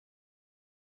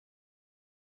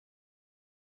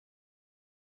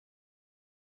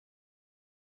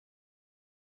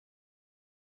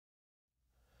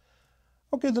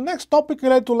Okay, the next topic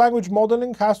related to language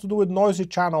modeling has to do with noisy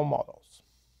channel models.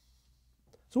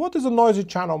 So what is a noisy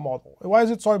channel model? Why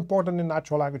is it so important in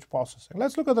natural language processing?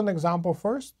 Let's look at an example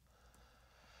first.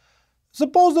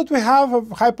 Suppose that we have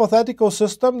a hypothetical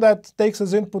system that takes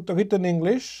as input written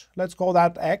English. Let's call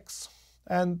that X.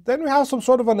 And then we have some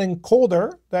sort of an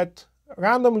encoder that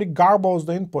randomly garbles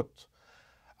the input,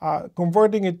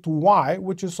 converting it to Y,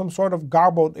 which is some sort of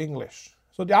garbled English.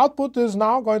 So the output is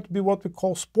now going to be what we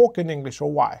call spoken English,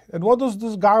 or Y. And what does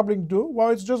this garbling do? Well,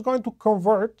 it's just going to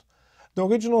convert the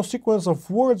original sequence of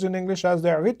words in English as they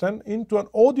are written into an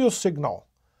audio signal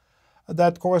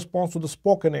that corresponds to the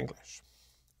spoken English.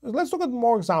 Let's look at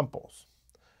more examples.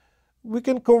 We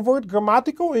can convert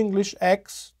grammatical English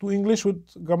X to English with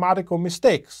grammatical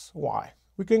mistakes, Y.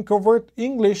 We can convert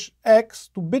English X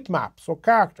to bitmaps or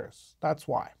characters, that's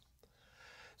Y.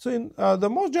 So in the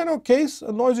most general case,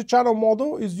 a noisy channel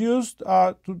model is used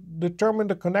to determine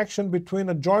the connection between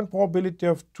a joint probability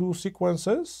of two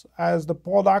sequences as the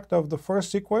product of the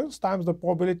first sequence times the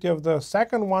probability of the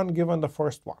second one given the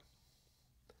first one.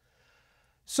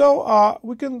 So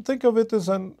we can think of it as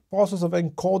a process of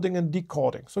encoding and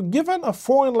decoding. So given a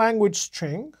foreign language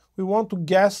string, we want to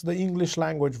guess the English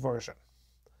language version.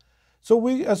 So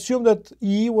we assume that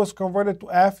E was converted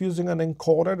to F using an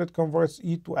encoder that converts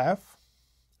E to F.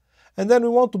 And then we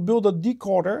want to build a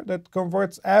decoder that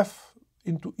converts F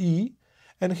into E.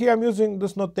 And here I'm using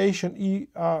this notation E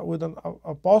with an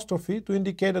apostrophe to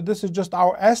indicate that this is just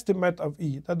our estimate of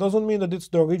E. That doesn't mean that it's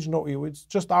the original E. It's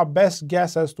just our best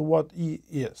guess as to what E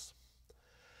is.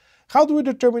 How do we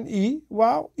determine E?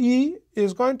 Well, E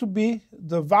is going to be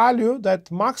the value that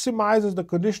maximizes the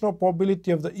conditional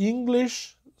probability of the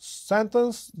English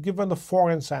sentence given the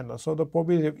foreign sentence, so the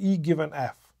probability of E given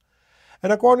F.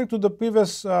 And according to the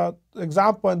previous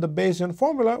example and the Bayesian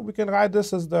formula, we can write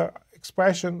this as the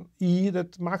expression E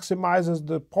that maximizes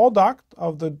the product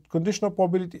of the conditional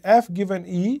probability F given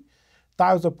E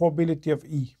times the probability of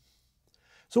E.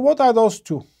 So what are those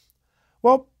two?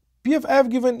 Well, P of F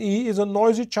given E is a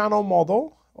noisy channel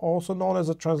model, also known as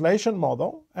a translation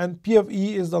model, and P of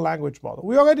E is the language model.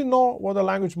 We already know what a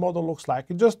language model looks like.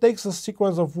 It just takes a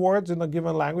sequence of words in a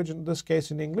given language, in this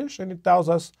case in English, and it tells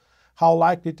us how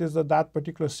likely it is that that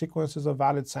particular sequence is a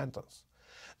valid sentence.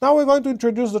 Now we're going to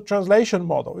introduce the translation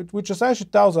model, which essentially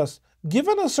tells us,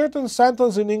 given a certain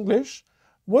sentence in English,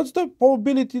 what's the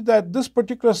probability that this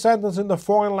particular sentence in the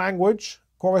foreign language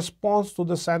corresponds to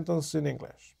the sentence in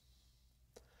English?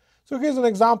 So here's an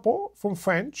example from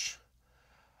French.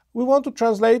 We want to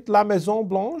translate La Maison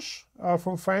Blanche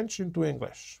from French into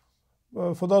English.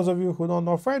 For those of you who don't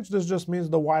know French, this just means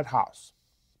the White House.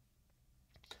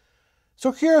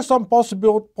 So here are some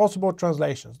possible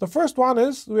translations. The first one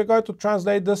is we're going to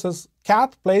translate this as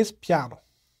cat plays piano.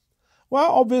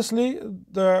 Well, obviously,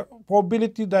 the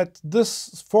probability that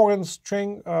this foreign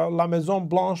string, La Maison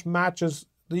Blanche, matches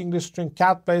the English string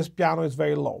cat plays piano is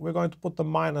very low. We're going to put the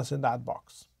minus in that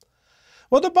box.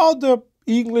 What about the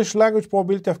English language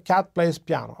probability of cat plays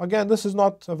piano? Again, this is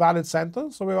not a valid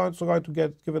sentence, so we're also going to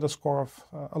give it a score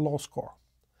of a low score.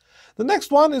 The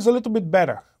next one is a little bit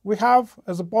better. We have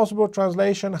as a possible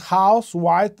translation, house,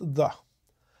 white, the.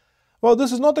 Well,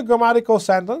 this is not a grammatical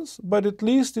sentence, but at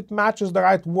least it matches the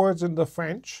right words in the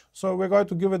French. So we're going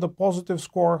to give it a positive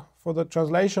score for the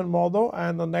translation model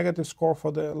and a negative score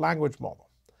for the language model.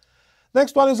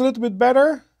 Next one is a little bit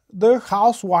better, the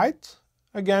house, white.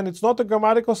 Again, it's not a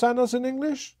grammatical sentence in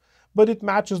English, but it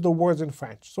matches the words in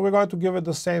French. So we're going to give it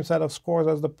the same set of scores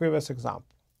as the previous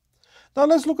example. Now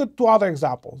let's look at two other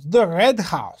examples. The red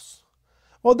house.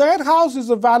 Well, the red house is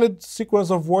a valid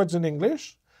sequence of words in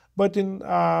English, but in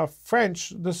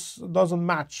French this doesn't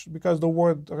match because the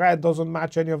word red doesn't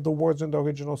match any of the words in the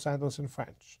original sentence in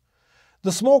French.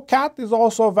 The small cat is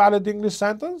also a valid English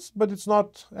sentence, but it's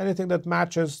not anything that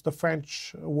matches the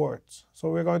French words. So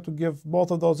we're going to give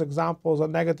both of those examples a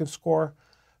negative score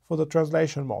for the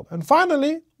translation mode. And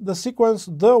finally, the sequence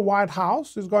the White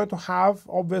House is going to have,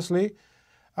 obviously,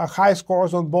 high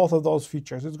scores on both of those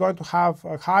features. It's going to have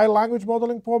a high language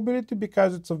modeling probability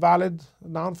because it's a valid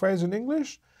noun phrase in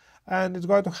English, and it's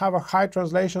going to have a high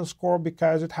translation score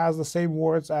because it has the same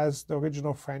words as the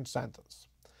original French sentence.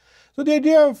 So the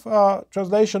idea of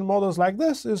translation models like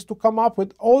this is to come up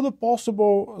with all the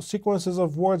possible sequences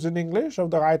of words in English of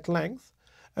the right length,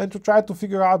 and to try to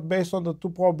figure out, based on the two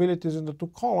probabilities in the two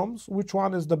columns, which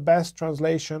one is the best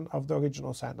translation of the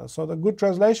original sentence. So the good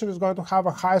translation is going to have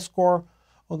a high score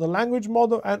on the language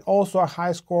model and also a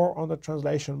high score on the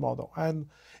translation model. And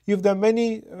if there are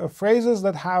many phrases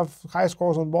that have high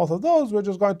scores on both of those, we're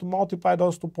just going to multiply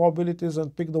those two probabilities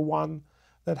and pick the one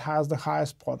that has the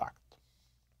highest product.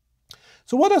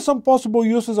 So what are some possible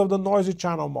uses of the noisy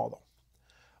channel model?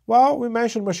 Well, we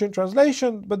mentioned machine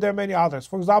translation, but there are many others.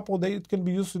 For example, it can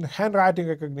be used in handwriting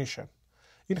recognition.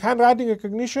 In handwriting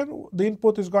recognition, the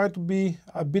input is going to be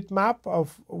a bitmap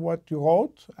of what you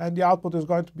wrote, and the output is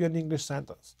going to be an English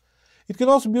sentence. It can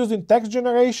also be used in text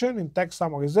generation, in text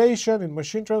summarization, in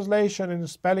machine translation, and in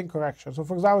spelling correction. So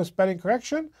for example, in spelling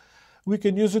correction, we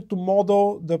can use it to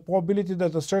model the probability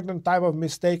that a certain type of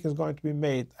mistake is going to be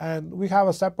made. And we have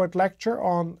a separate lecture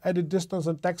on edit distance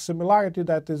and text similarity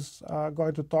that is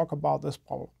going to talk about this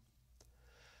problem.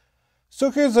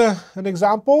 So here's an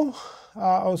example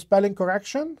of spelling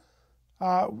correction.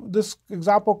 This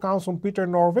example comes from Peter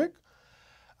Norvig.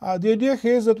 The idea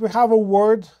here is that we have a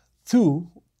word thew,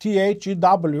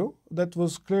 T-H-E-W, that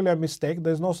was clearly a mistake.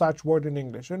 There's no such word in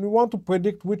English. And we want to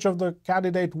predict which of the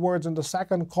candidate words in the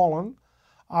second column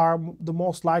are the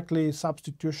most likely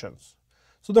substitutions.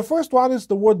 So the first one is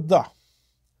the word the.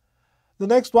 The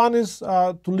next one is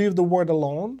to leave the word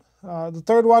alone. The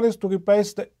third one is to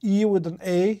replace the E with an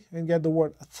A and get the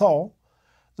word thaw.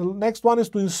 The next one is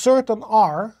to insert an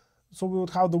R, so we would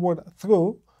have the word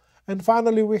through. And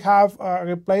finally, we have a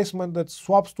replacement that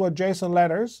swaps to adjacent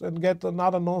letters and get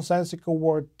another nonsensical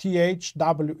word,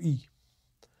 T-H-W-E.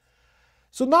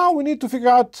 So now we need to figure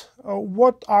out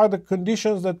what are the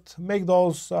conditions that make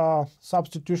those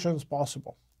substitutions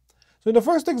possible. So in the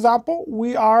first example,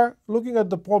 we are looking at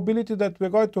the probability that we're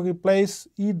going to replace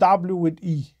EW with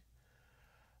E.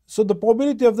 So the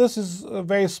probability of this is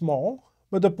very small,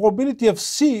 but the probability of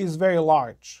C is very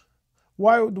large.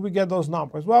 Why do we get those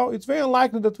numbers? Well, it's very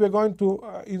unlikely that we're going to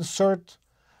insert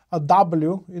a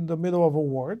W in the middle of a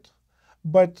word,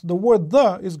 but the word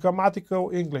the is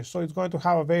grammatical English, so it's going to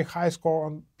have a very high score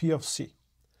on P of C.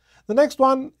 The next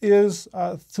one is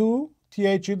thew,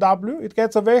 T-H-E-W. It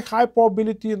gets a very high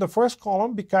probability in the first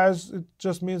column because it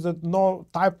just means that no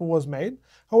typo was made.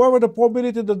 However, the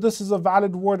probability that this is a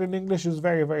valid word in English is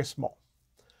very, very small.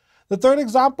 The third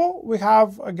example, we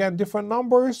have, again, different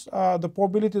numbers. The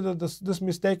probability that this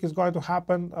mistake is going to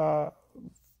happen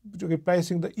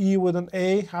replacing the E with an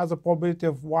A has a probability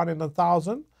of 1 in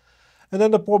 1,000. And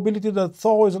then the probability that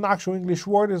thaw is an actual English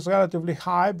word is relatively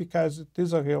high because it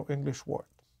is a real English word.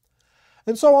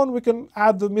 And so on, we can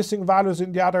add the missing values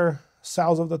in the other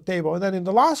cells of the table. And then in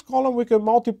the last column, we can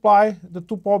multiply the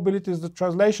two probabilities, the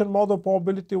translation model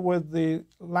probability with the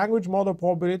language model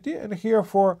probability. And here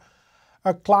for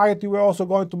clarity, we're also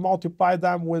going to multiply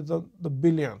them with the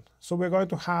billion. So we're going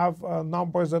to have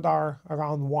numbers that are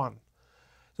around 1.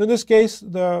 So in this case,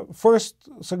 the first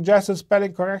suggested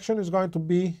spelling correction is going to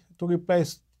be to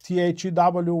replace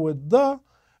T-H-E-W with the.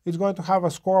 It's going to have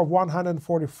a score of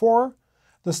 144.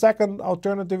 The second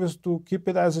alternative is to keep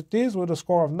it as it is with a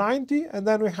score of 90. And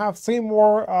then we have 3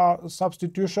 more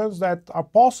substitutions that are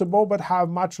possible but have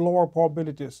much lower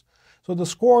probabilities. So the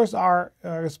scores are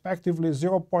respectively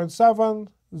 0.7,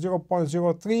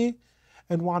 0.03,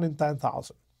 and 1 in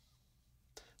 10,000.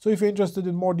 So if you're interested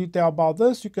in more detail about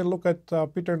this, you can look at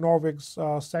Peter Norvig's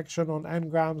section on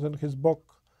n-grams in his book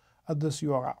at this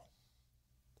URL.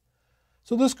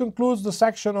 So this concludes the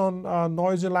section on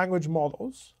noisy language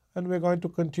models. And we're going to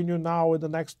continue now with the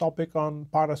next topic on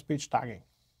para-speech tagging.